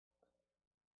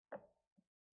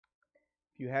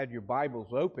you had your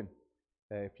Bibles open,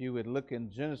 if you would look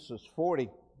in Genesis 40,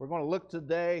 we're going to look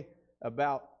today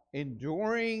about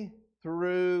enduring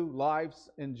through life's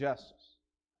injustice.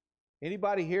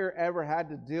 Anybody here ever had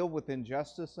to deal with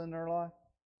injustice in their life?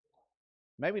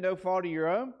 Maybe no fault of your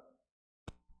own.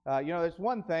 There's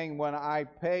one thing when I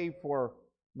pay for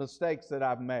mistakes that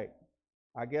I've made.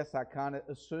 I guess I kind of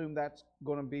assume that's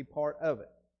going to be part of it.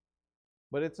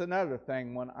 But it's another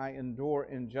thing when I endure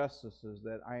injustices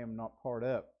that I am not part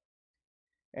of.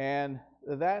 And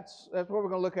that's what we're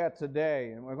going to look at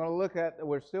today. And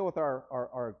we're still with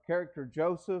our character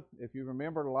Joseph. If you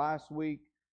remember last week,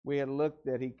 we had looked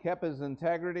that he kept his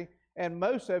integrity. And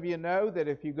most of you know that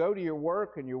if you go to your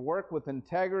work and you work with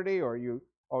integrity, or you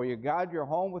guide your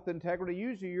home with integrity,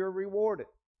 usually you're rewarded.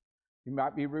 You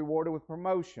might be rewarded with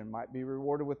promotion, might be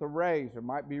rewarded with a raise, or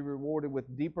might be rewarded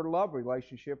with deeper love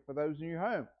relationship for those in your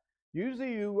home.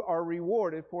 Usually you are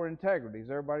rewarded for integrity. Does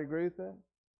everybody agree with that?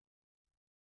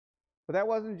 But that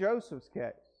wasn't Joseph's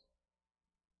case.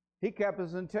 He kept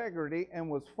his integrity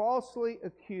and was falsely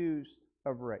accused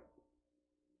of rape.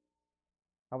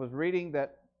 I was reading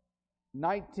that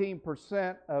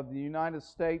 19% of the United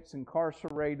States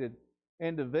incarcerated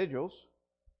individuals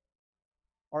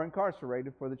are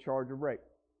incarcerated for the charge of rape.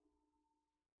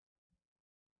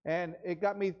 And it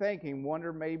got me thinking,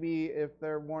 wonder maybe if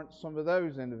there weren't some of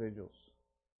those individuals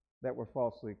that were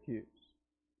falsely accused.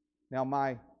 Now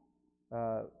my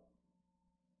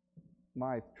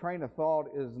train of thought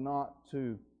is not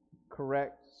to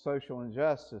correct social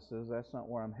injustices. That's not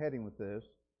where I'm heading with this.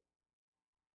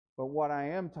 But what I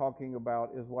am talking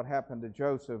about is what happened to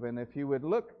Joseph. And if you would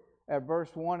look at verse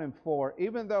 1 and 4,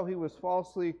 even though he was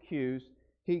falsely accused,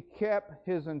 he kept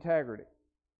his integrity.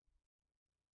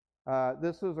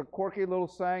 This is a quirky little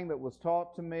saying that was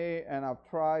taught to me, and I've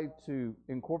tried to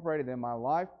incorporate it in my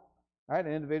life. I had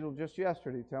an individual just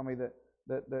yesterday tell me that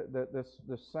this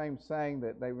same saying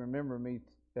that they remember me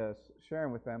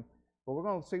sharing with them. But we're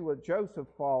going to see what Joseph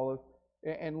followed.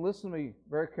 And listen to me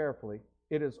very carefully.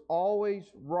 It is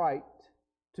always right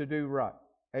to do right.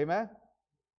 Amen?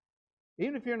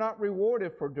 Even if you're not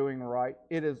rewarded for doing right,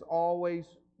 it is always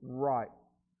right.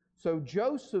 So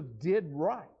Joseph did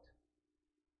right.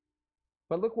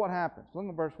 But look what happens. Look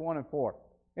at verse 1 and 4.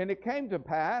 And it came to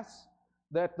pass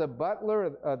that the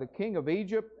butler of the king of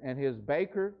Egypt and his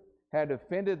baker had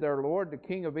offended their lord, the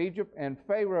king of Egypt, and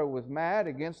Pharaoh was mad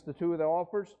against the two of the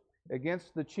offers,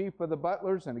 against the chief of the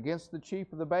butlers and against the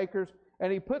chief of the bakers,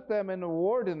 and he put them in the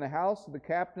ward in the house of the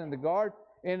captain of the guard,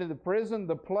 into the prison,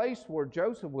 the place where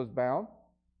Joseph was bound.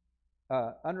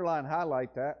 Underline,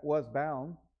 highlight that, was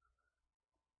bound.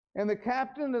 And the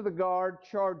captain of the guard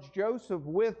charged Joseph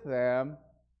with them,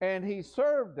 and he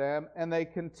served them, and they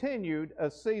continued a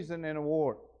season in a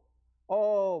ward.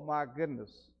 Oh my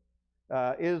goodness.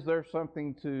 Is there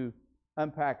something to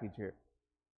unpackage here?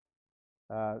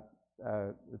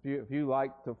 If you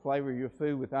like to flavor your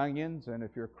food with onions, and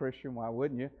if you're a Christian, why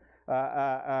wouldn't you?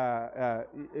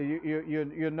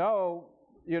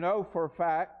 You know for a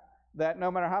fact that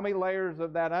no matter how many layers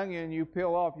of that onion you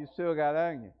peel off, you still got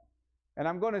onion. And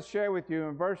I'm going to share with you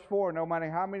in verse 4, no matter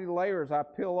how many layers I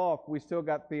peel off, we still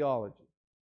got theology.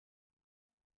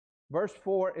 Verse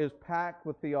 4 is packed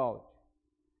with theology.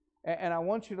 And I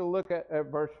want you to look at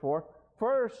verse 4.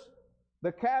 First,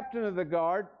 the captain of the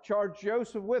guard charged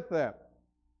Joseph with them.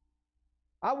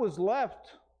 I was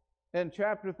left in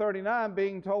chapter 39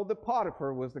 being told that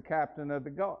Potiphar was the captain of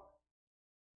the guard.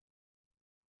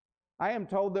 I am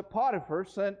told that Potiphar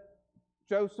sent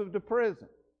Joseph to prison.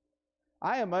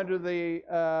 I am under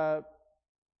the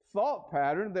thought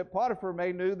pattern that Potiphar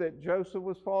may knew that Joseph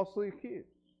was falsely accused.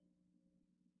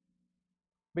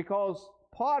 Because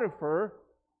Potiphar,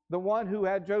 the one who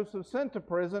had Joseph sent to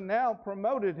prison, now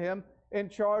promoted him in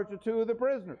charge of two of the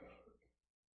prisoners.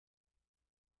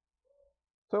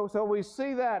 So we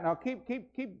see that. Now keep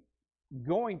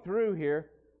going through here.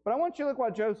 But I want you to look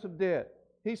what Joseph did.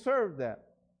 He served them.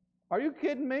 Are you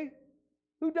kidding me?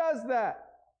 Who does that?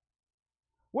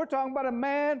 We're talking about a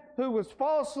man who was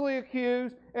falsely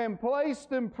accused and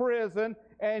placed in prison,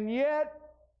 and yet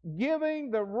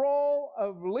giving the role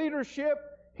of leadership,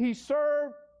 he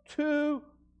served two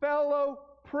fellow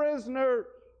prisoners.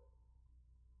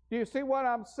 Do you see what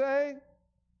I'm saying?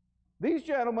 These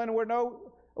gentlemen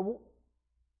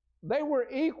they were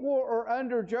equal or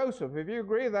under Joseph. If you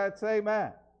agree with that, say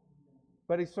amen.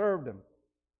 But he served them.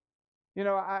 You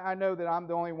know, I know that I'm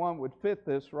the only one who would fit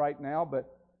this right now,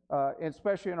 but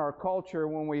especially in our culture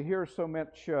when we hear so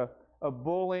much of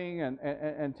bullying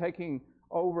and taking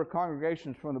over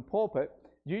congregations from the pulpit,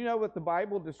 do you know what the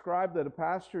Bible described that a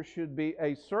pastor should be?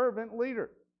 A servant leader.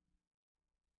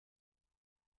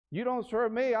 You don't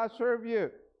serve me, I serve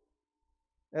you.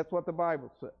 That's what the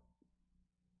Bible says.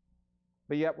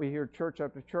 But yet we hear church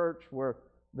after church where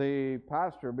the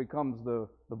pastor becomes the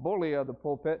bully of the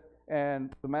pulpit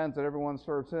and demands that everyone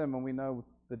serves him, and we know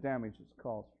the damage is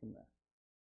caused from that.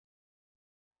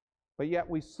 But yet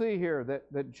we see here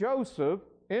that Joseph,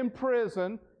 in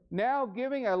prison, now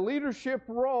giving a leadership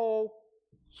role,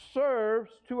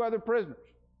 serves two other prisoners.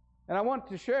 And I want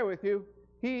to share with you,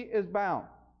 he is bound.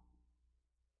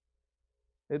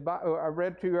 I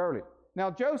read to you earlier. Now,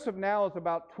 Joseph now is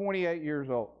about 28 years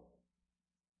old.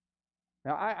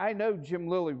 Now, I know Jim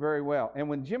Lilly very well. And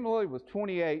when Jim Lilly was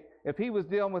 28, if he was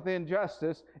dealing with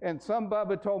injustice and some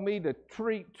bubba told me to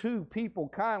treat two people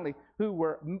kindly who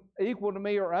were equal to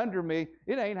me or under me,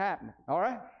 it ain't happening, all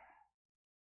right?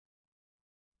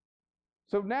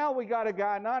 So now we got a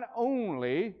guy, not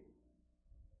only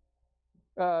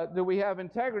do we have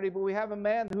integrity, but we have a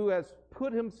man who has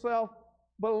put himself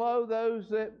below those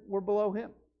that were below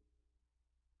him.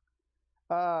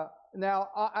 Now,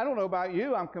 I don't know about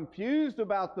you. I'm confused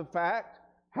about the fact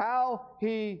how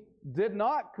he did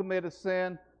not commit a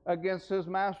sin against his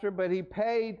master, but he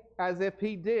paid as if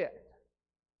he did.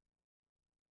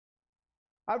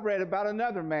 I've read about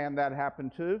another man that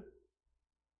happened to,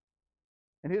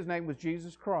 and his name was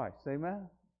Jesus Christ. Amen?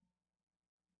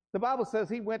 The Bible says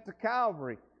he went to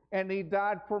Calvary, and he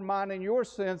died for mine and your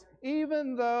sins,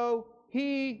 even though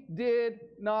he did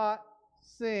not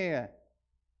sin.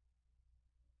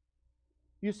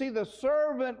 You see, the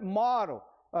servant model,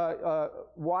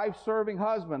 wife serving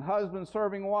husband, husband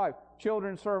serving wife,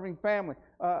 children serving family,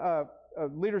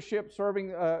 leadership serving,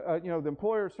 the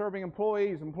employer serving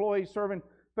employees, employees serving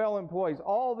fellow employees.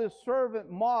 All this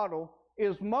servant model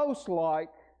is most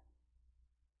like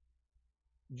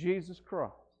Jesus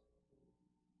Christ,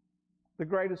 the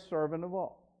greatest servant of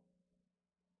all.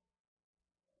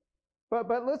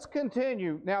 But let's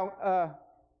continue. Now,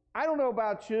 I don't know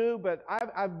about you, but I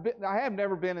have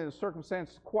never been in a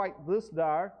circumstance quite this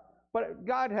dire, but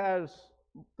God has,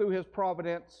 through His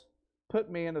providence, put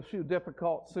me in a few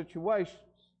difficult situations.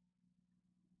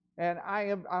 And I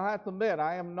have to admit,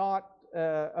 I am not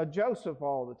a Joseph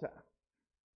all the time.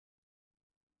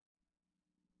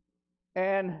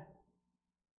 And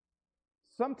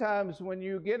sometimes when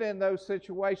you get in those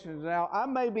situations, now I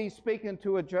may be speaking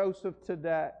to a Joseph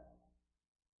today.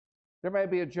 There may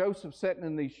be a Joseph sitting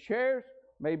in these chairs,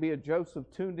 maybe a Joseph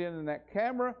tuned in that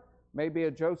camera, maybe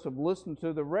a Joseph listening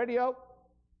to the radio.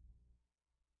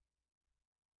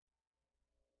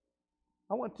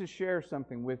 I want to share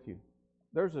something with you.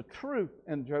 There's a truth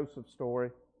in Joseph's story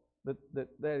that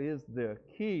is the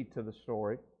key to the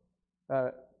story.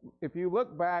 If you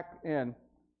look back in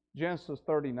Genesis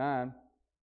 39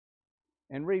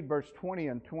 and read verse 20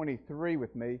 and 23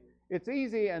 with me, it's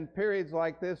easy in periods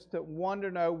like this to want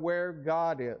to know where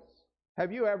God is.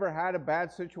 Have you ever had a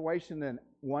bad situation and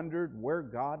wondered where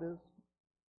God is?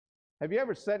 Have you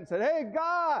ever sat and said, "Hey,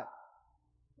 God,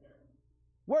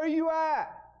 where are you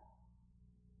at?"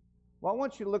 Well, I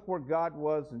want you to look where God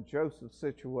was in Joseph's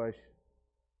situation.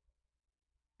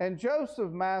 And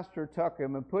Joseph's master took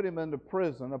him and put him into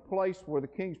prison, a place where the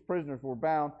king's prisoners were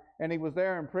bound, and he was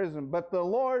there in prison. But the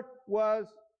Lord was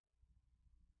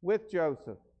with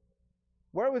Joseph.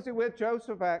 Where was he with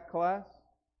Joseph at, class?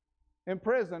 In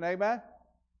prison, amen?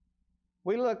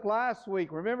 We looked last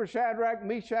week. Remember Shadrach,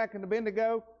 Meshach, and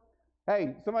Abednego?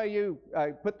 Hey, some of you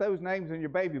put those names in your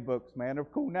baby books, man. They're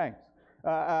cool names.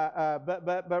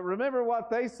 But remember what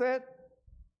they said?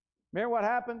 Remember what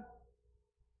happened?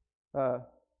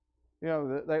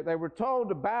 They were told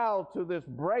to bow to this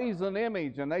brazen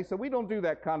image, and they said, "We don't do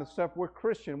that kind of stuff. We're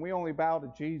Christian. We only bow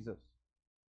to Jesus."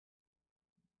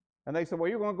 And they said, "Well,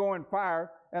 you're going to go in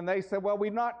fire." And they said, "Well,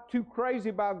 we're not too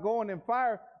crazy about going in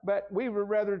fire, but we would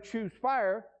rather choose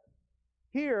fire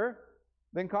here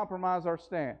than compromise our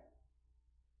stand."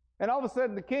 And all of a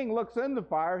sudden, the king looks in the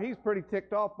fire. He's pretty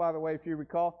ticked off, by the way, if you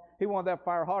recall. He wanted that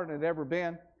fire hotter than it had ever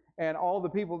been. And all the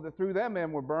people that threw them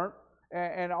in were burnt.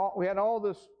 And we had all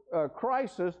this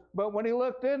crisis. But when he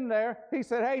looked in there, he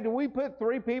said, "Hey, did we put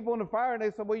 3 people in the fire?" And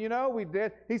they said, "Well, we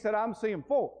did." He said, "I'm seeing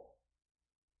 4.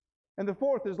 And the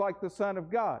 4th is like the Son of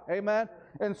God." Amen?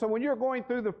 And so when you're going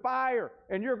through the fire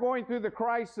and you're going through the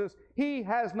crisis, He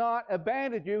has not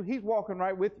abandoned you. He's walking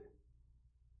right with you.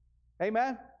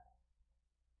 Amen?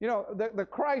 You know, the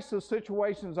crisis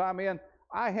situations I'm in,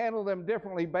 I handle them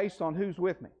differently based on who's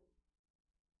with me.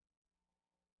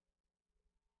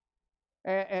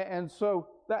 And so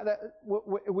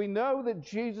we know that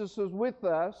Jesus is with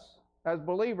us as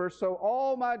believers. So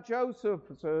all my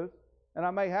Josephs, and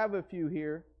I may have a few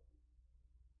here,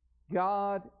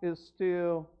 God is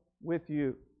still with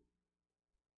you.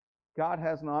 God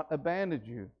has not abandoned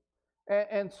you.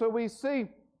 And so we see,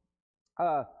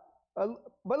 but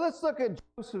let's look at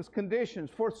Joseph's conditions.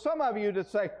 For some of you to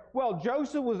say, well,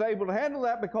 Joseph was able to handle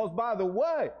that because, by the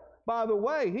way,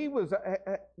 he was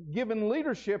given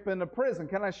leadership in the prison.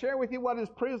 Can I share with you what his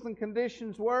prison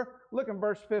conditions were? Look in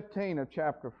verse 15 of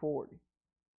chapter 40.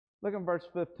 Look in verse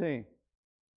 15.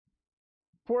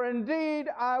 For indeed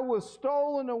I was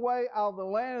stolen away out of the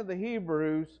land of the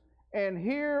Hebrews, and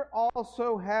here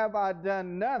also have I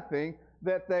done nothing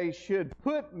that they should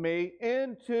put me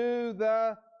into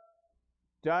the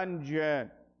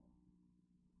dungeon.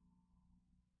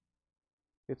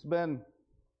 It's been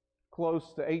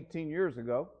close to 18 years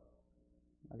ago,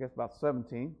 I guess about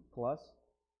 17 plus.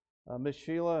 Miss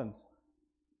Sheila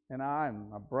and I and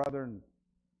my brother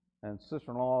and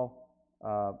sister-in-law,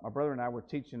 my brother and I were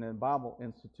teaching in Bible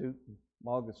Institute in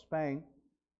Malaga, Spain,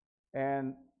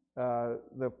 and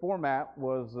the format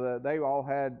was they all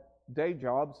had day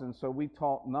jobs, and so we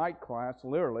taught night class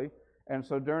literally. And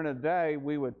so during the day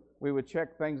we would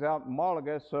check things out in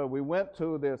Malaga. So we went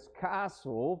to this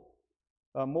castle,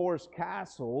 Moor's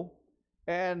Castle,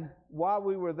 and while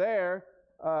we were there,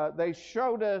 they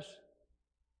showed us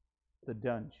the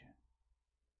dungeon.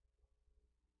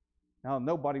 Now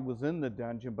nobody was in the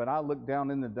dungeon, but I looked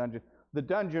down in the dungeon. The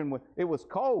dungeon was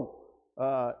cold.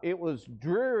 It was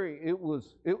dreary. It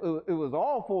was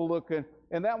awful looking,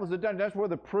 and that was the dungeon. That's where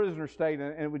the prisoner stayed,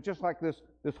 and it was just like this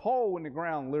hole in the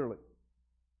ground, literally.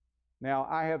 Now,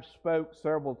 I have spoke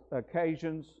several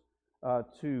occasions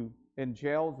in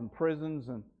jails and prisons,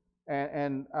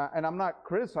 and I'm not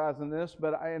criticizing this,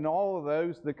 but in all of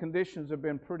those, the conditions have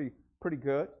been pretty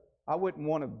good. I wouldn't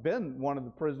want to have been one of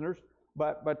the prisoners,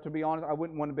 but to be honest, I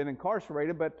wouldn't want to have been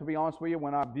incarcerated. But to be honest with you,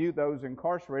 when I viewed those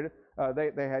incarcerated,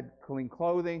 they had clean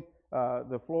clothing,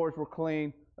 the floors were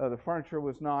clean, the furniture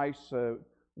was nice.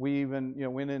 We even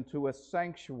went into a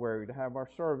sanctuary to have our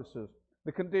services.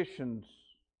 The conditions,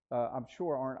 I'm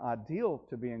sure, aren't ideal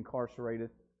to be incarcerated,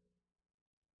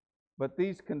 but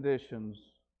these conditions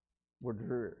were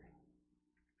dreary.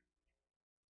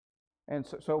 And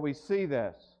so we see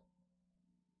this.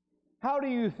 How do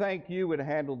you think you would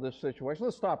handle this situation?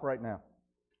 Let's stop right now.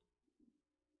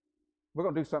 We're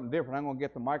going to do something different. I'm going to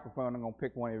get the microphone. I'm going to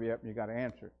pick one of you up, and you got to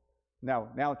answer it. Now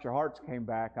that your hearts came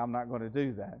back, I'm not going to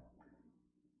do that.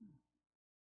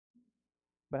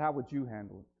 But how would you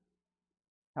handle it?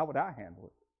 How would I handle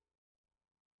it?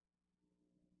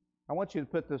 I want you to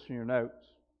put this in your notes.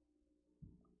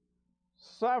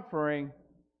 Suffering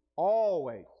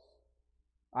always,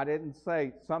 I didn't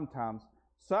say sometimes,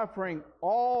 suffering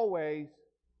always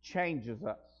changes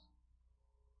us.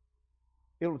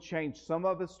 It'll change some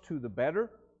of us to the better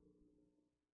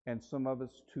and some of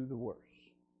us to the worse.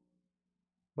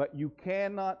 But you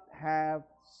cannot have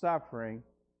suffering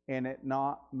and it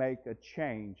not make a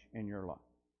change in your life.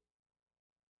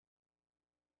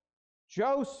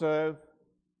 Joseph,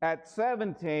 at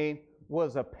 17,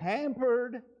 was a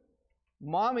pampered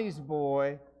mommy's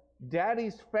boy,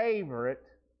 daddy's favorite,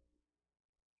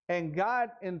 and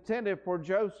God intended for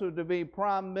Joseph to be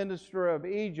prime minister of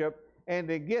Egypt, and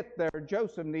to get there,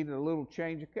 Joseph needed a little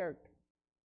change of character.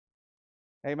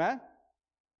 Amen?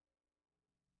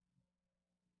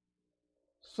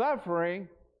 Suffering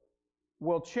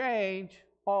will change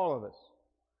all of us.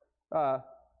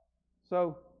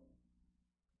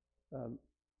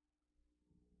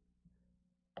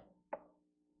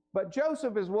 But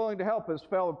Joseph is willing to help his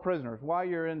fellow prisoners. While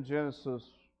you're in Genesis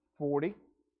 40,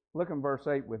 look in verse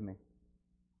 8 with me.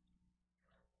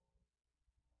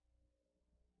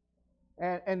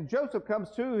 And Joseph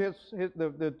comes to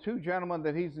the two gentlemen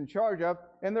that he's in charge of,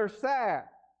 and they're sad.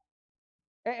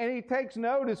 And he takes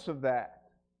notice of that.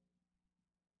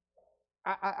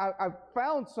 I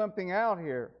found something out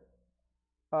here.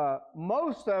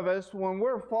 Most of us, when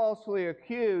we're falsely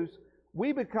accused,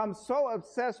 we become so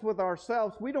obsessed with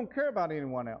ourselves, we don't care about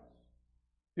anyone else.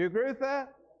 Do you agree with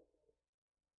that?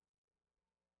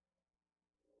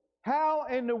 How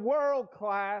in the world,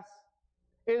 class,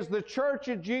 is the Church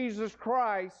of Jesus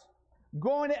Christ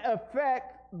going to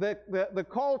affect the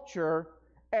culture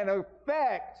and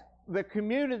affect the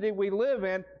community we live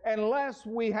in unless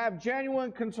we have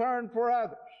genuine concern for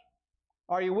others?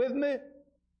 Are you with me?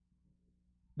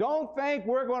 Don't think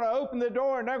we're going to open the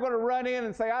door and they're going to run in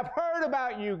and say, I've heard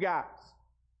about you guys.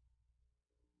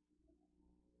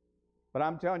 But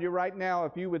I'm telling you right now,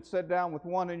 if you would sit down with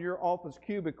one in your office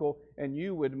cubicle and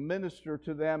you would minister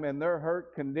to them in their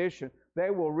hurt condition, they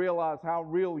will realize how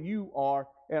real you are,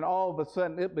 and all of a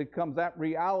sudden it becomes that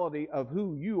reality of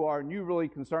who you are and you really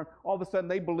concerned. All of a sudden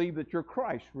they believe that your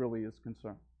Christ really is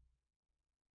concerned.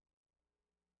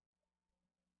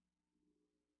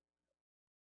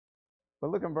 But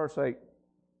look in verse 8.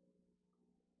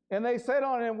 And they said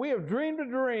on him, we have dreamed a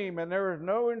dream, and there is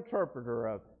no interpreter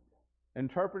of it.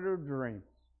 Interpreter of dreams.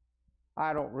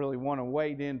 I don't really want to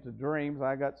wade into dreams.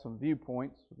 I got some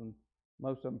viewpoints, and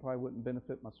most of them probably wouldn't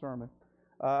benefit my sermon.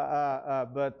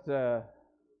 But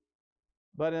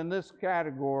in this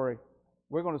category,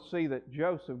 we're going to see that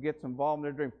Joseph gets involved in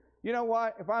their dream. You know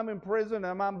what? If I'm in prison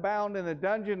and I'm bound in a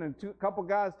dungeon and a couple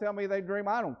guys tell me they dream,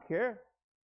 I don't care.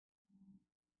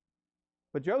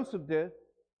 But Joseph did.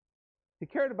 He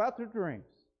cared about their dreams.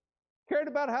 Cared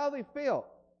about how they felt.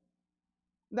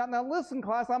 Now listen,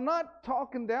 class, I'm not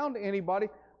talking down to anybody,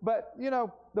 but,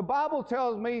 the Bible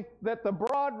tells me that the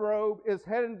broad road is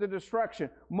heading to destruction.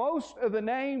 Most of the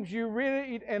names you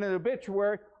read in an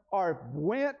obituary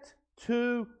went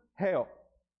to hell.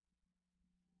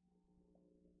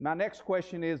 My next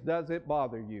question is, does it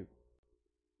bother you?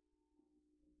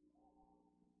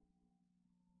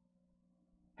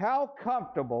 How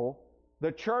comfortable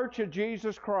the Church of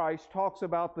Jesus Christ talks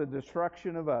about the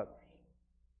destruction of others.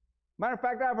 Matter of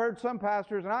fact, I've heard some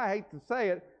pastors, and I hate to say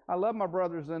it, I love my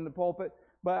brothers in the pulpit,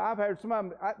 but I've heard some of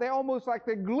them, they almost like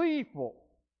they're gleeful.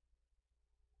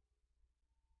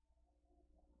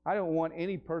 I don't want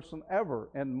any person ever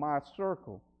in my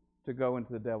circle to go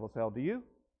into the devil's hell. Do you?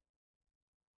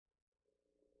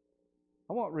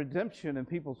 I want redemption in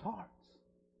people's hearts.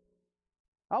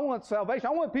 I want salvation.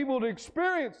 I want people to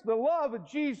experience the love of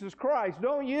Jesus Christ,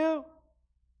 don't you?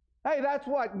 Hey, that's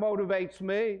what motivates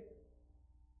me.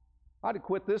 I'd have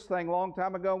quit this thing a long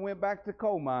time ago and went back to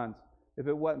coal mines if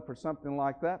it wasn't for something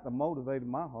like that motivated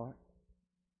my heart.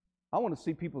 I want to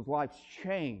see people's lives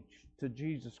change to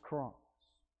Jesus Christ.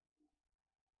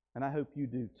 And I hope you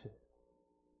do too.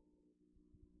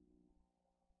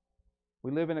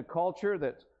 We live in a culture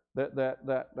that's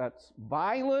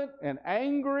violent and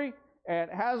angry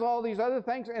and has all these other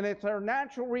things, and it's our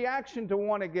natural reaction to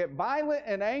want to get violent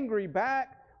and angry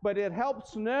back, but it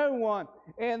helps no one.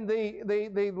 And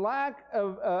the lack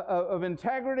of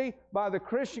integrity by the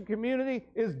Christian community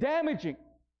is damaging.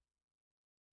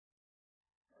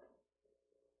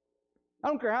 I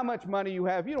don't care how much money you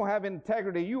have. If you don't have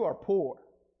integrity, you are poor.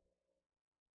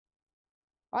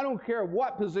 I don't care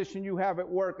what position you have at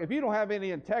work. If you don't have any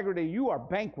integrity, you are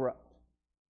bankrupt.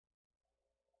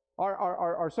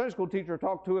 Our Sunday school teacher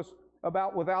talked to us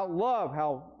about without love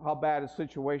how bad a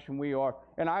situation we are.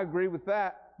 And I agree with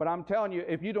that. But I'm telling you,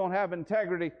 if you don't have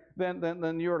integrity,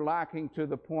 then you're lacking to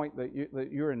the point that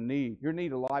you're in need. You're in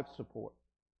need of life support.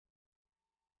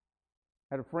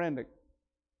 I had a friend that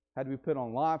had to be put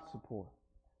on life support.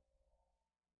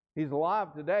 He's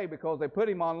alive today because they put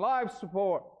him on life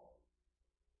support.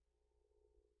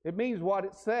 It means what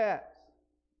it says.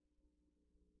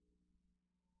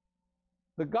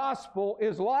 The gospel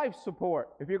is life support.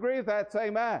 If you agree with that, say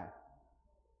amen.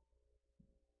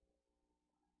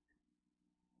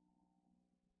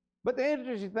 But the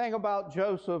interesting thing about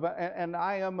Joseph, and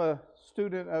I am a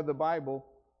student of the Bible,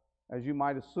 as you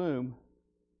might assume,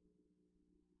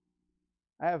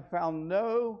 I have found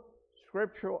no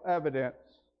scriptural evidence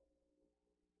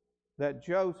that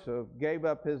Joseph gave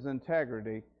up his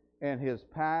integrity and his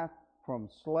path from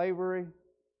slavery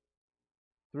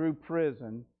through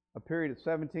prison, a period of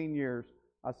 17 years.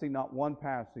 I see not one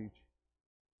passage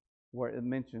where it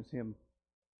mentions him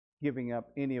giving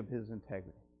up any of his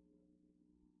integrity.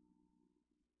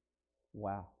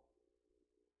 Wow.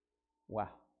 Wow.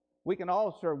 We can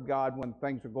all serve God when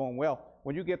things are going well.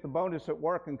 When you get the bonus at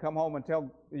work and come home and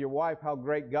tell your wife how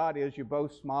great God is, you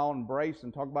both smile and embrace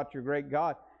and talk about your great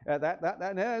God.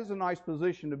 That is a nice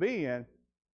position to be in.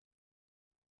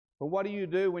 But what do you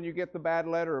do when you get the bad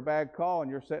letter or bad call and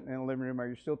you're sitting in the living room? Are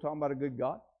you still talking about a good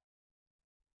God?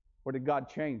 Or did God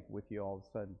change with you all of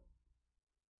a sudden?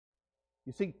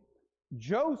 You see,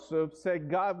 Joseph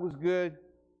said God was good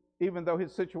even though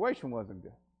his situation wasn't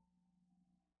good.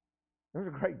 There's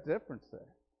a great difference there.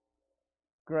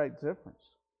 Great difference.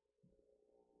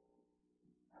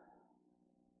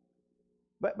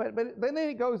 But then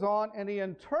he goes on and he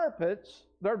interprets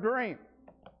their dream.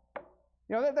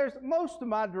 You know, there's most of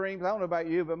my dreams, I don't know about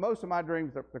you, but most of my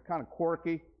dreams, they're kind of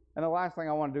quirky. And the last thing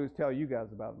I want to do is tell you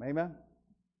guys about them. Amen?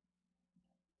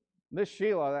 Miss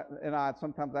Sheila and I,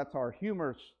 sometimes that's our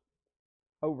humorous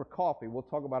over coffee. We'll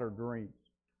talk about our dreams.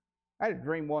 I had a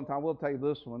dream one time. We'll tell you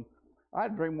this one. I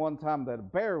had a dream one time that a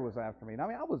bear was after me. And I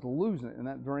mean, I was losing it in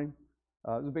that dream. It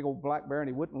was a big old black bear, and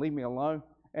he wouldn't leave me alone.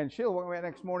 And Sheila went away the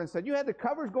next morning and said, "You had the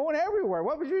covers going everywhere.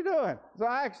 What was you doing?" So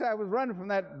I was running from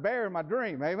that bear in my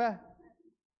dream. Amen?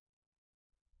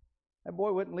 That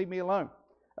boy wouldn't leave me alone.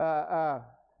 But,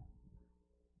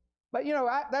 you know,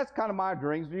 that's kind of my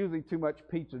dreams. Usually too much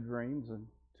pizza dreams and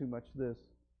too much this.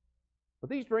 But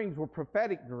these dreams were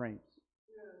prophetic dreams.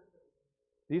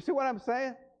 Do you see what I'm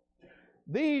saying?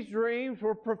 These dreams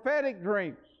were prophetic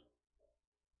dreams.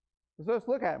 So let's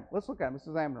look at them. Let's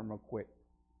examine them real quick.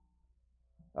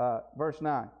 Verse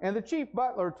 9. And the chief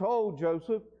butler told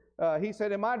Joseph, he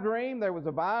said, in my dream there was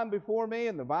a vine before me,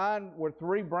 and the vine were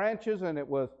 3 branches, and it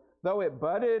was, though it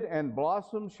budded and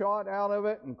blossoms shot out of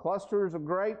it, and clusters of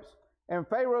grapes. And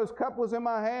Pharaoh's cup was in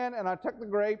my hand, and I took the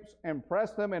grapes and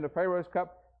pressed them into Pharaoh's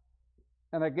cup,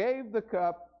 and I gave the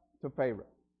cup to Pharaoh.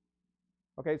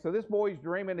 Okay, so this boy's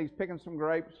dreaming, he's picking some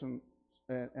grapes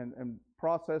and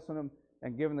processing them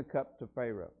and giving the cup to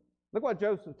Pharaoh. Look what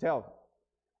Joseph tells him.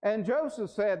 And Joseph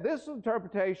said, this is the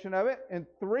interpretation of it, and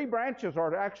 3 branches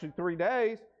are actually 3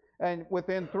 days, and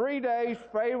within 3 days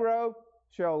Pharaoh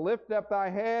shall lift up thy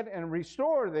head and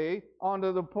restore thee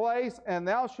unto the place, and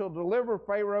thou shalt deliver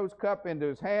Pharaoh's cup into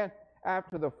his hand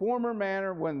after the former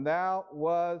manner when thou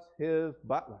was his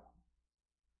butler.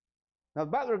 Now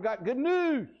the butler got good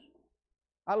news.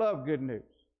 I love good news.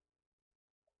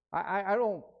 I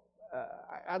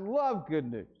love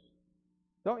good news.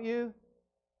 Don't you?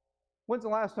 When's the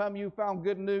last time you found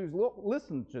good news?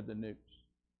 Listen to the news.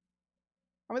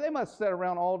 I mean, they must sit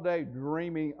around all day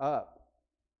dreaming up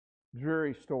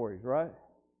dreary stories, right?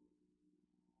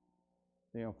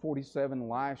 47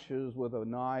 lashes with a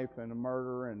knife and a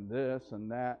murder and this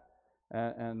and that.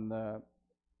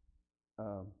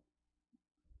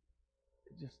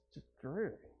 Just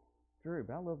dreary. Dreary,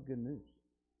 but I love good news.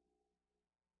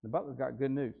 The butler got good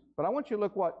news. But I want you to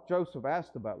look what Joseph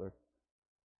asked the butler.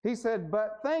 He said,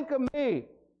 but think of me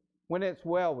when it's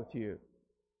well with you.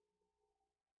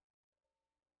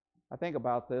 I think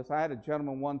about this. I had a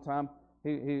gentleman one time,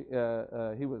 he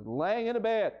was laying in a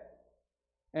bed,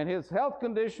 and his health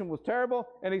condition was terrible,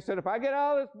 and he said, if I get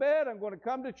out of this bed, I'm going to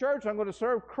come to church, I'm going to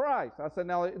serve Christ. I said,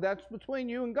 now that's between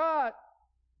you and God.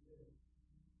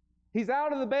 He's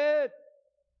out of the bed.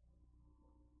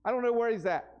 I don't know where he's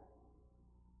at.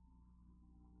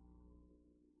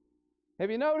 Have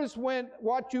you noticed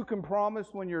what you can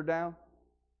promise when you're down?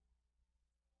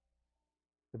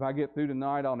 If I get through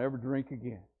tonight, I'll never drink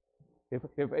again.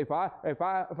 If I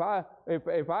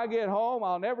get home,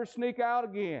 I'll never sneak out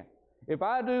again. If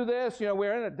I do this,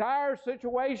 we're in a dire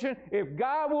situation. If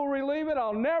God will relieve it,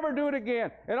 I'll never do it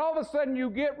again. And all of a sudden you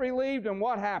get relieved, and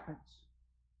what happens?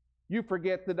 You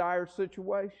forget the dire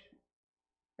situation.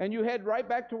 And you head right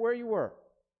back to where you were.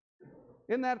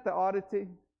 Isn't that the oddity?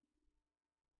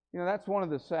 That's one of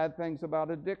the sad things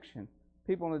about addiction.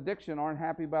 People in addiction aren't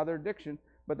happy by their addiction,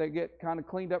 but they get kind of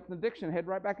cleaned up from addiction and head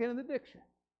right back into the addiction.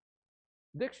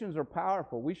 Addictions are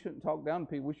powerful. We shouldn't talk down to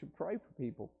people. We should pray for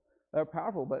people. They're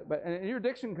powerful, and your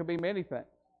addiction can be many things,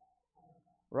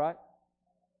 right?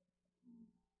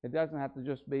 It doesn't have to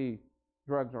just be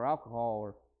drugs or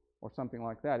alcohol or something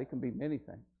like that. It can be many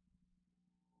things.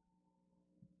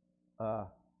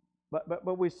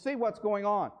 But we see what's going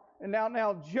on. And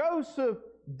now Joseph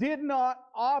did not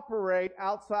operate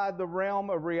outside the realm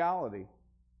of reality.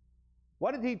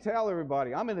 What did he tell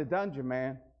everybody? I'm in a dungeon,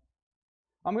 man.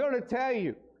 I'm going to tell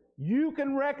you, you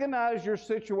can recognize your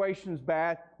situation's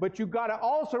bad, but you've got to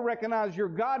also recognize your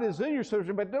God is in your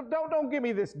situation. But don't give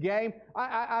me this game.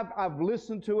 I've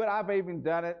listened to it. I've even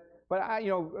done it. But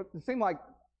it seemed like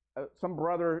some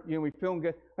brother, we feeling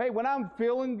good. Hey, when I'm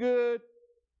feeling good,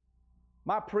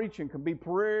 my preaching can be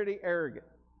pretty arrogant.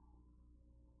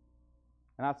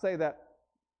 And I say that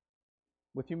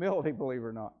with humility, believe it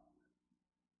or not.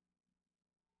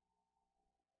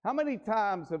 How many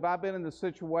times have I been in the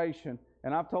situation,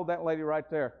 and I've told that lady right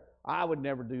there, I would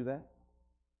never do that.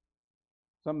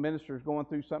 Some minister's going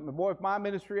through something. Boy, if my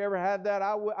ministry ever had that,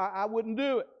 I wouldn't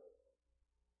do it.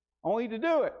 Only to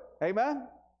do it. Amen?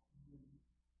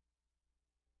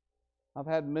 I've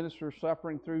had ministers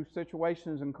suffering through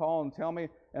situations and call and tell me,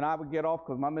 and I would get off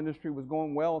because my ministry was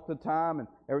going well at the time and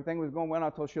everything was going well. And I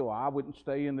told Sheila, I wouldn't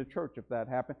stay in the church if that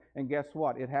happened. And guess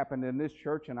what? It happened in this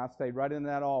church, and I stayed right in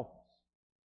that office.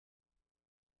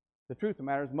 The truth of the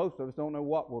matter is most of us don't know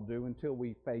what we'll do until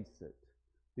we face it.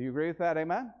 Do you agree with that?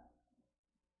 Amen?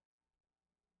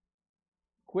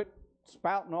 Quit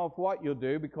spouting off what you'll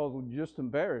do, because you'll just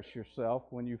embarrass yourself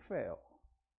when you fail.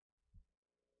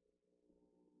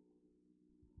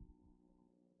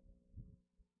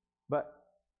 But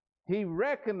he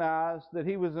recognized that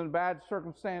he was in a bad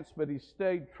circumstance, but he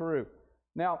stayed true.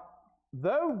 Now,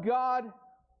 though God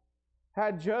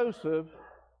had Joseph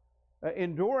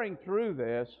enduring through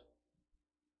this,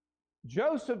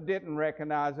 Joseph didn't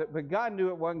recognize it, but God knew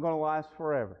it wasn't going to last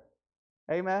forever.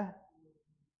 Amen?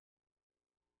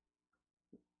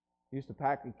 He used to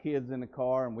pack the kids in the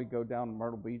car, and we'd go down to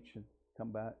Myrtle Beach and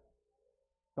come back.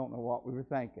 don't know what we were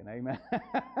thinking. Amen.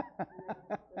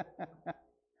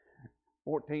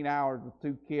 14 hours with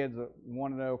 2 kids that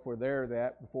want to know if we're there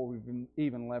that before we've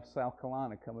even left South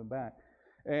Carolina coming back.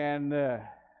 And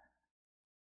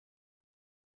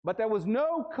but there was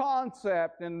no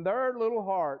concept in their little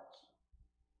hearts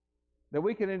that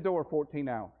we could endure 14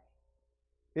 hours.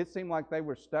 It seemed like they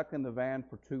were stuck in the van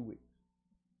for 2 weeks.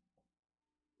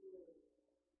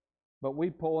 But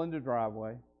we'd pull in the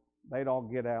driveway, they'd all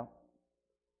get out,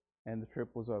 and the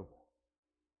trip was over.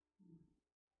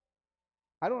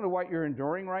 I don't know what you're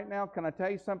enduring right now. Can I tell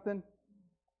you something?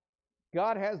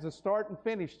 God has the start and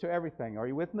finish to everything. Are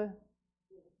you with me?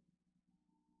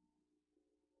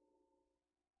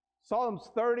 Psalms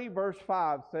 30, verse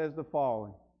 5 says the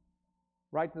following.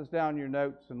 Write this down in your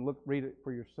notes and read it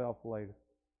for yourself later.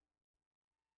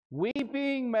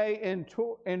 Weeping may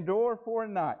endure for a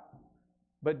night,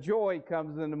 but joy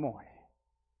comes in the morning.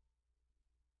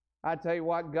 I tell you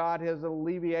what, God has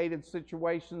alleviated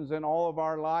situations in all of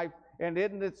our lives. And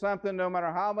isn't it something, no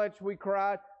matter how much we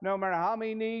cried, no matter how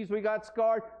many knees we got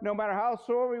scarred, no matter how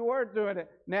sore we were doing it,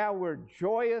 now we're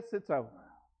joyous it's over.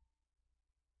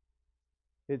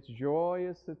 It's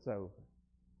joyous it's over.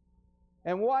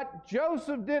 And what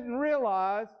Joseph didn't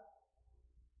realize,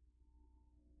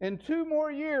 in 2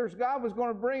 more years, God was going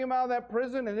to bring him out of that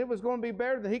prison, and it was going to be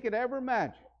better than he could ever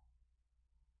imagine.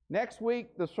 Next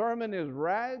week, the sermon is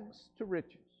Rags to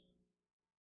Riches.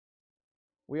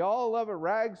 We all love a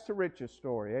rags to riches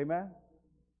story, amen?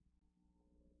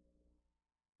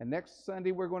 And next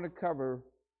Sunday, we're going to cover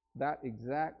that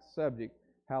exact subject,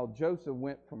 how Joseph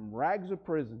went from rags of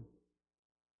prison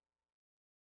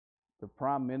to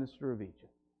Prime Minister of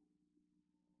Egypt.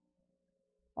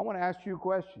 I want to ask you a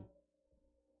question.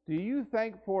 Do you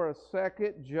think for a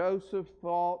second Joseph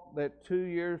thought that 2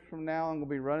 years from now I'm going to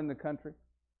be running the country?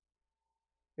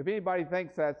 If anybody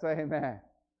thinks that, say amen.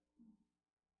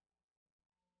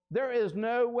 There is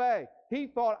no way. He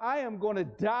thought, I am going to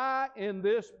die in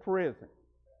this prison.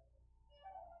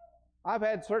 I've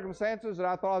had circumstances that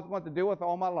I thought I was going to deal with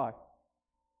all my life.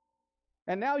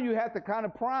 And now you have to kind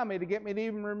of prime me to get me to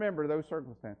even remember those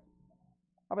circumstances.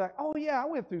 I'll be like, oh yeah, I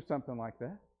went through something like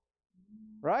that.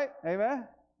 Right? Amen?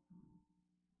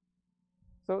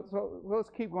 So let's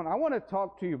keep going. I want to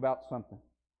talk to you about something.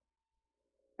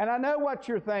 And I know what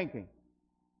you're thinking.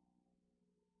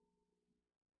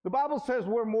 The Bible says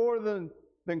we're more than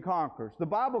conquerors. The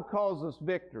Bible calls us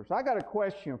victors. I got a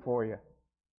question for you.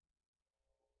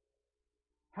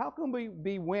 How can we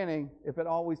be winning if it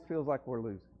always feels like we're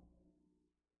losing?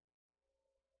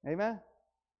 Amen?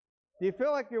 Do you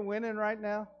feel like you're winning right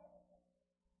now?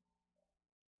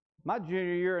 My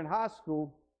junior year in high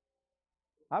school,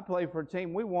 I played for a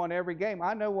team. We won every game.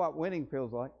 I know what winning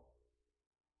feels like.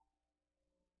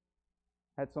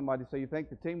 Had somebody say, you think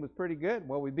the team was pretty good?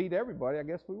 Well, we beat everybody. I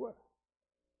guess we were.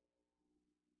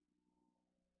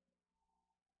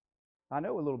 I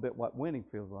know a little bit what winning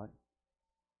feels like.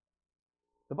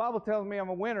 The Bible tells me I'm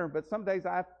a winner, but some days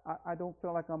I don't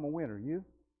feel like I'm a winner. You?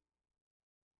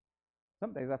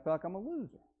 Some days I feel like I'm a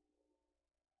loser.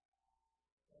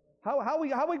 How are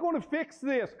we going to fix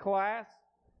this, class?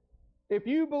 If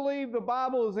you believe the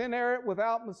Bible is inerrant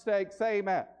without mistake, say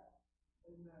amen.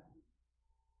 Amen.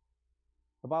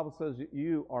 The Bible says that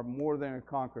you are more than a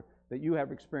conqueror, that you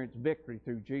have experienced victory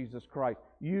through Jesus Christ.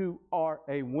 You are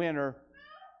a winner,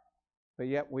 but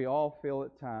yet we all feel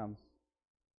at times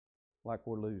like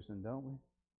we're losing, don't we?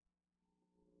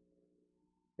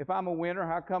 If I'm a winner,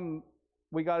 how come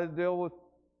we got to deal with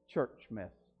church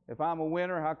mess? If I'm a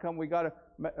winner, how come we got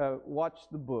to watch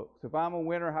the books? If I'm a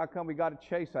winner, how come we got to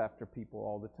chase after people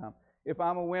all the time? If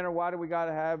I'm a winner, why do we got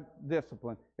to have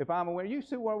discipline? If I'm a winner, you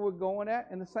see where we're going at?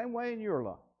 In the same way in your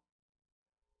life.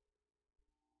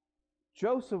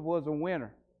 Joseph was a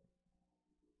winner,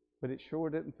 but it sure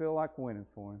didn't feel like winning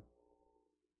for him.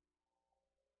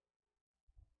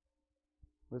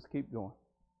 Let's keep going.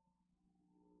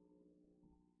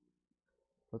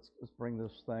 Let's bring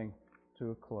this thing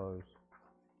to a close.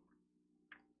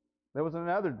 There was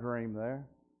another dream there.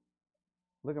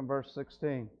 Look in verse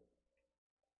 16.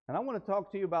 And I want to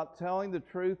talk to you about telling the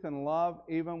truth in love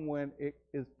even when it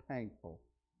is painful.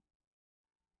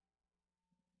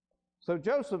 So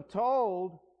Joseph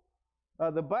told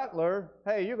the butler,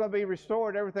 hey, you're going to be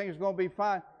restored, everything is going to be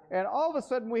fine. And all of a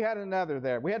sudden we had another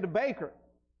there. We had the baker.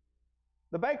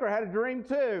 The baker had a dream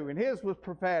too, and his was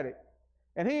prophetic.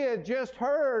 And he had just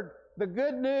heard the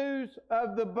good news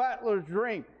of the butler's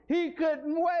dream. He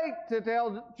couldn't wait to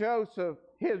tell Joseph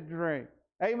his dream.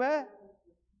 Amen?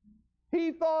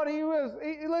 He thought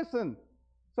listen.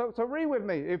 So read with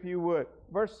me, if you would.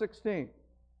 Verse 16.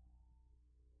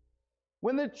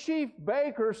 When the chief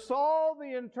baker saw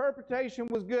the interpretation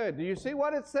was good, do you see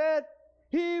what it said?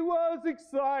 He was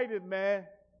excited, man.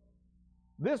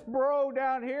 This bro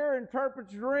down here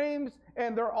interprets dreams,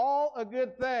 and they're all a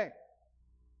good thing.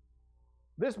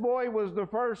 This boy was the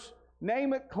first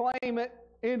name it, claim it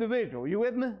individual. You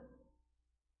with me?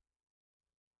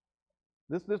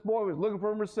 This boy was looking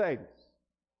for a Mercedes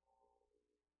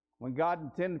when God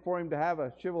intended for him to have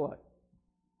a Chevrolet.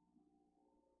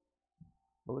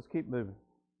 But let's keep moving.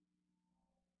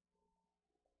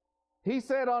 He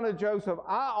said unto Joseph,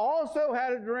 I also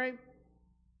had a dream.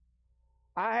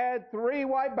 I had 3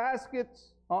 white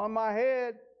baskets on my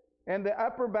head, and the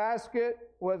upper basket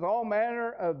was all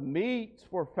manner of meats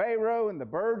for Pharaoh, and the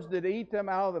birds did eat them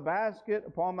out of the basket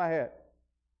upon my head.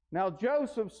 Now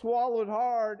Joseph swallowed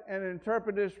hard and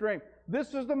interpreted his dream.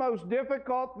 This is the most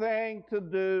difficult thing to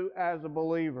do as a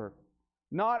believer.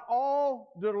 Not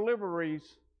all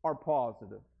deliveries are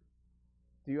positive.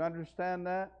 Do you understand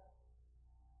that?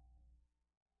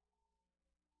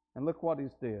 And look what he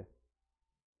did.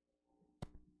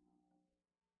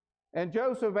 And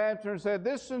Joseph answered and said,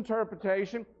 this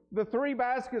interpretation, the 3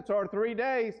 baskets are 3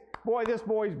 days. Boy, this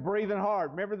boy's breathing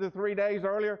hard. Remember the 3 days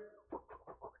earlier?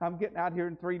 I'm getting out here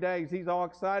in 3 days. He's all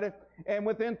excited. And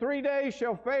within 3 days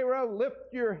shall Pharaoh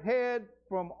lift your head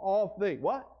from off thee.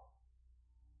 What?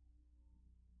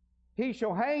 He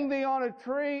shall hang thee on a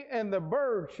tree, and the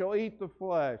birds shall eat the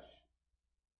flesh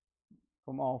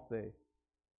from off thee.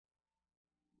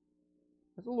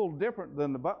 It's a little different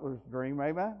than the butler's dream,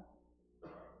 amen?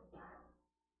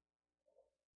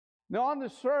 Now, on the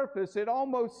surface, it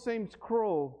almost seems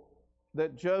cruel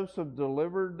that Joseph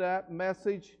delivered that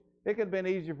message. It could have been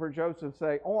easier for Joseph to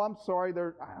say, oh, I'm sorry,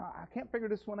 I can't figure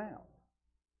this one out.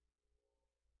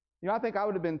 You know, I think I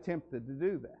would have been tempted to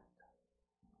do that.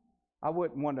 I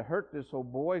wouldn't want to hurt this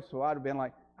old boy, so I'd have been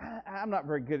like, I'm not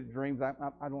very good at dreams.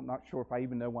 I'm not sure if I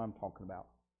even know what I'm talking about.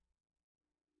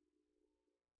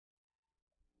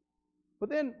 But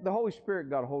then the Holy Spirit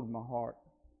got a hold of my heart.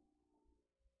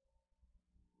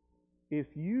 If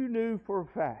you knew for a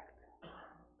fact,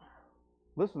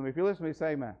 listen to me, if you listen to me,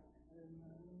 say amen.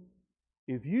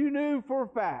 If you knew for a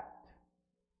fact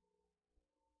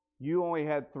you only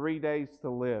had 3 days to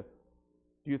live,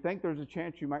 do you think there's a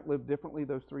chance you might live differently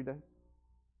those 3 days?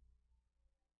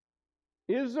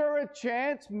 Is there a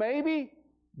chance, maybe,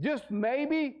 just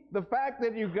maybe, the fact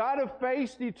that you got to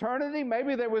face eternity,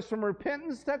 maybe there was some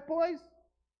repentance took place?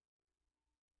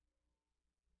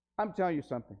 I'm telling you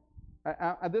something.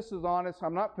 This is honest.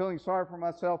 I'm not feeling sorry for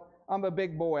myself. I'm a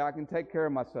big boy. I can take care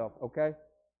of myself, okay?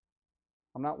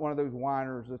 I'm not one of those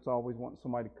whiners that's always wanting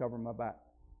somebody to cover my back.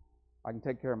 I can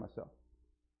take care of myself.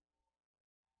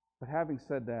 But having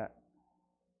said that,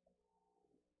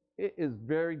 it is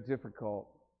very difficult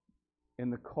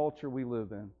in the culture we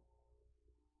live in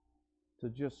to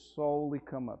just solely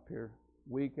come up here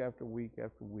week after week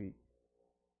after week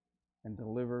and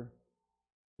deliver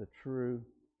the true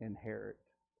inherent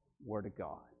Word of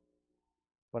God.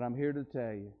 But I'm here to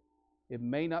tell you, it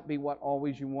may not be what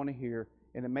always you want to hear,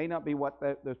 and it may not be what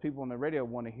those people on the radio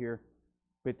want to hear,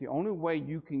 but the only way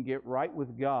you can get right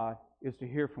with God is to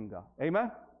hear from God.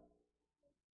 Amen?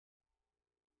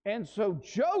 And so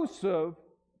Joseph,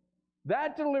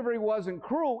 that delivery wasn't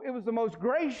cruel. It was the most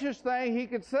gracious thing he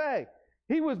could say.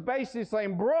 He was basically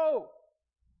saying, bro,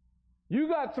 you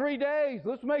got 3 days.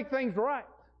 Let's make things right.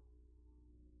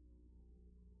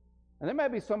 And there may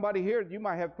be somebody here that you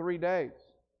might have 3 days.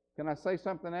 Can I say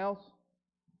something else?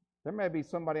 There may be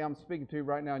somebody I'm speaking to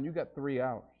right now and you got 3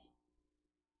 hours.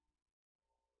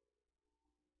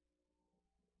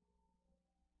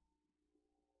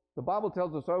 The Bible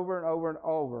tells us over and over and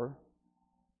over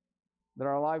that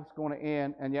our life's going to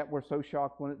end, and yet we're so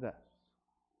shocked when it does.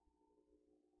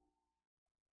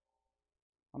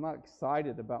 I'm not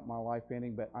excited about my life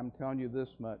ending, but I'm telling you this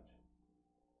much.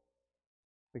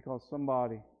 Because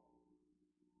somebody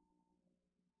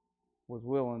was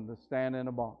willing to stand in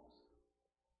a box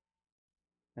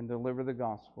and deliver the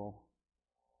gospel.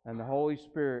 And the Holy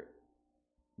Spirit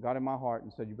got in my heart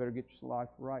and said, you better get your life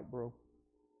right, bro.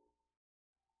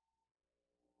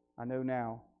 I know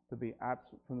now to be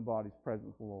absent from the body is present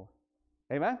with the Lord.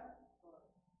 Amen?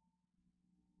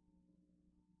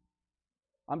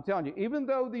 I'm telling you, even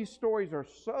though these stories are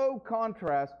so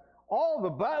contrast, all the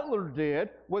butler did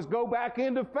was go back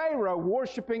into Pharaoh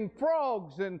worshiping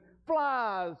frogs and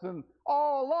flies and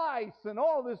all lice and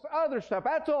all this other stuff.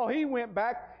 That's all he went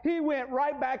back. He went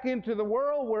right back into the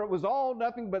world where it was all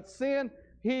nothing but sin.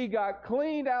 He got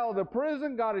cleaned out of the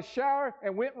prison, got a shower,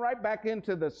 and went right back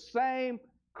into the same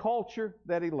culture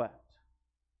that he left.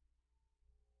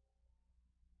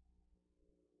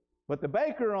 But the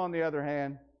baker, on the other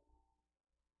hand,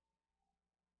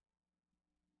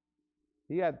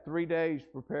 he had 3 days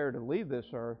prepared to leave this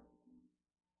earth.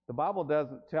 The Bible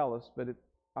doesn't tell us, but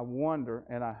I wonder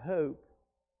and I hope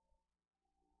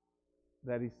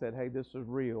that he said, hey, this is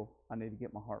real. I need to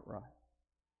get my heart right.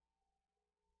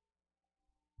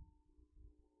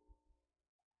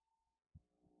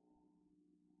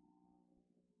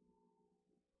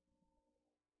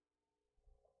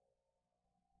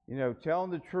 You know,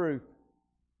 telling the truth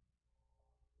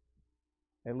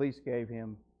at least gave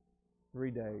him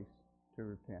 3 days to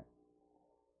repent.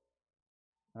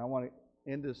 And I want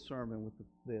to end this sermon with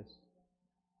this.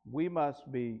 We must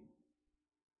be,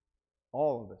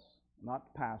 all of us,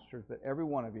 not pastors, but every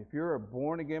one of you, if you're a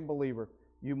born-again believer,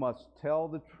 you must tell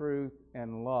the truth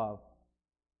and love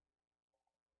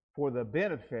for the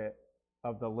benefit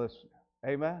of the listener.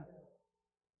 Amen?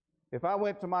 If I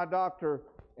went to my doctor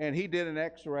and he did an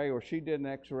x-ray or she did an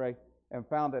x-ray and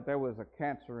found that there was a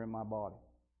cancer in my body,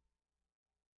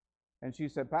 and she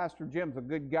said, Pastor Jim's a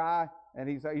good guy, and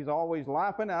he's always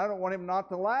laughing, and I don't want him not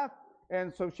to laugh.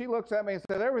 And so she looks at me and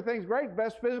says, everything's great,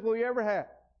 best physical you ever had.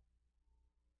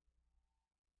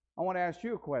 I want to ask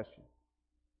you a question.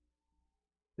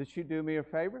 Did she do me a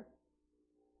favor?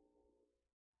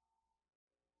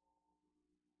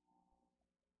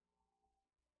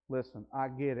 Listen, I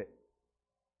get it.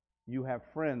 You have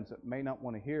friends that may not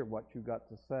want to hear what you got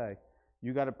to say.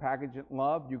 You got to package it in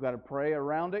love. You got to pray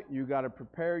around it. You got to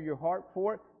prepare your heart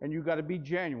for it, and you got to be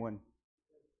genuine.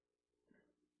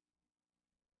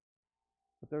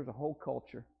 But there's a whole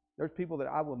culture. There's people that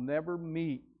I will never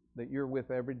meet that you're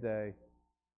with every day,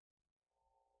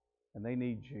 and they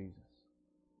need Jesus.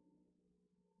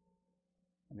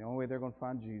 And the only way they're going to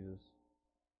find Jesus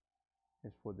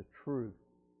is for the truth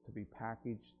to be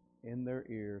packaged in their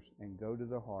ears and go to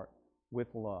their heart with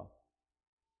love.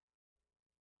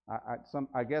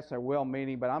 I guess they're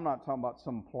well-meaning, but I'm not talking about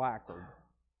some placard.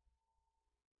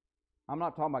 I'm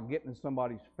not talking about getting in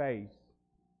somebody's face.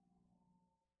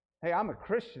 Hey, I'm a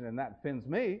Christian, and that offends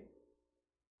me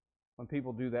when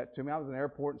people do that to me. I was in the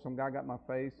airport, and some guy got in my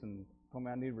face and told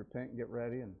me I need to repent and get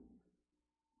ready. And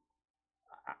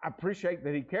I appreciate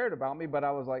that he cared about me, but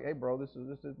I was like, hey, bro, this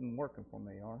isn't working for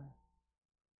me, all right?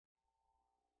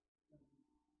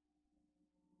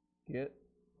 Get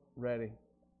ready.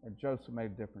 And Joseph made a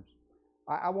difference.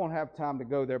 I won't have time to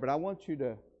go there, but I want you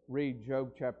to read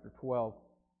Job chapter 12.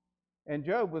 And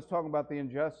Job was talking about the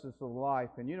injustice of life.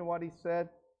 And you know what he said?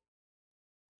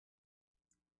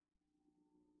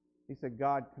 He said,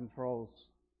 God controls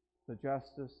the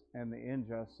justice and the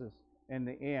injustice. In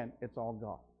the end, it's all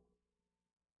God.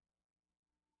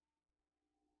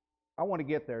 I want to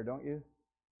get there, don't you?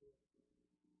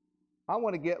 I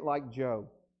want to get like Job.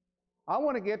 I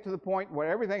want to get to the point where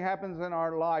everything happens in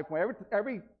our life, where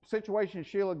every situation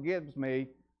Sheila gives me,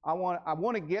 I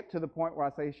want to get to the point where I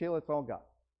say, Sheila, it's all God.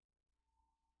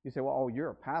 You say, well, oh,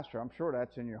 you're a pastor. I'm sure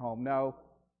that's in your home. No.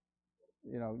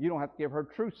 You know, you don't have to give her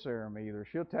truth serum either.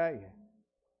 She'll tell you.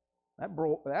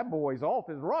 That boy's off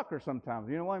his rocker sometimes.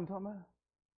 You know what I'm talking about?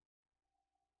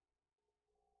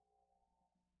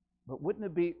 But wouldn't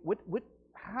it be,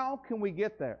 how can we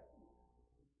get there?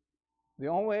 The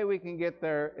only way we can get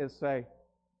there is say,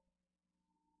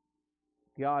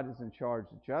 God is in charge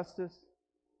of justice,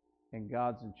 and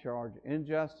God's in charge of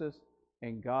injustice,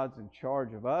 and God's in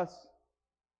charge of us,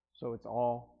 so it's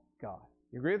all God.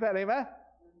 You agree with that? Amen?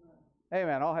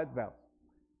 Amen. All heads bowed.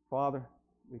 Father,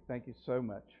 we thank you so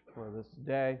much for this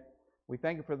day. We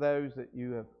thank you for those that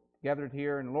you have gathered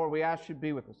here, and Lord, we ask you to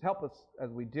be with us. Help us as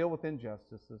we deal with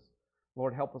injustices.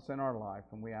 Lord, help us in our life,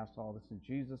 and we ask all this in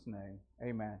Jesus' name.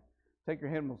 Amen. Take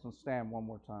your hymnals and stand one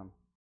more time.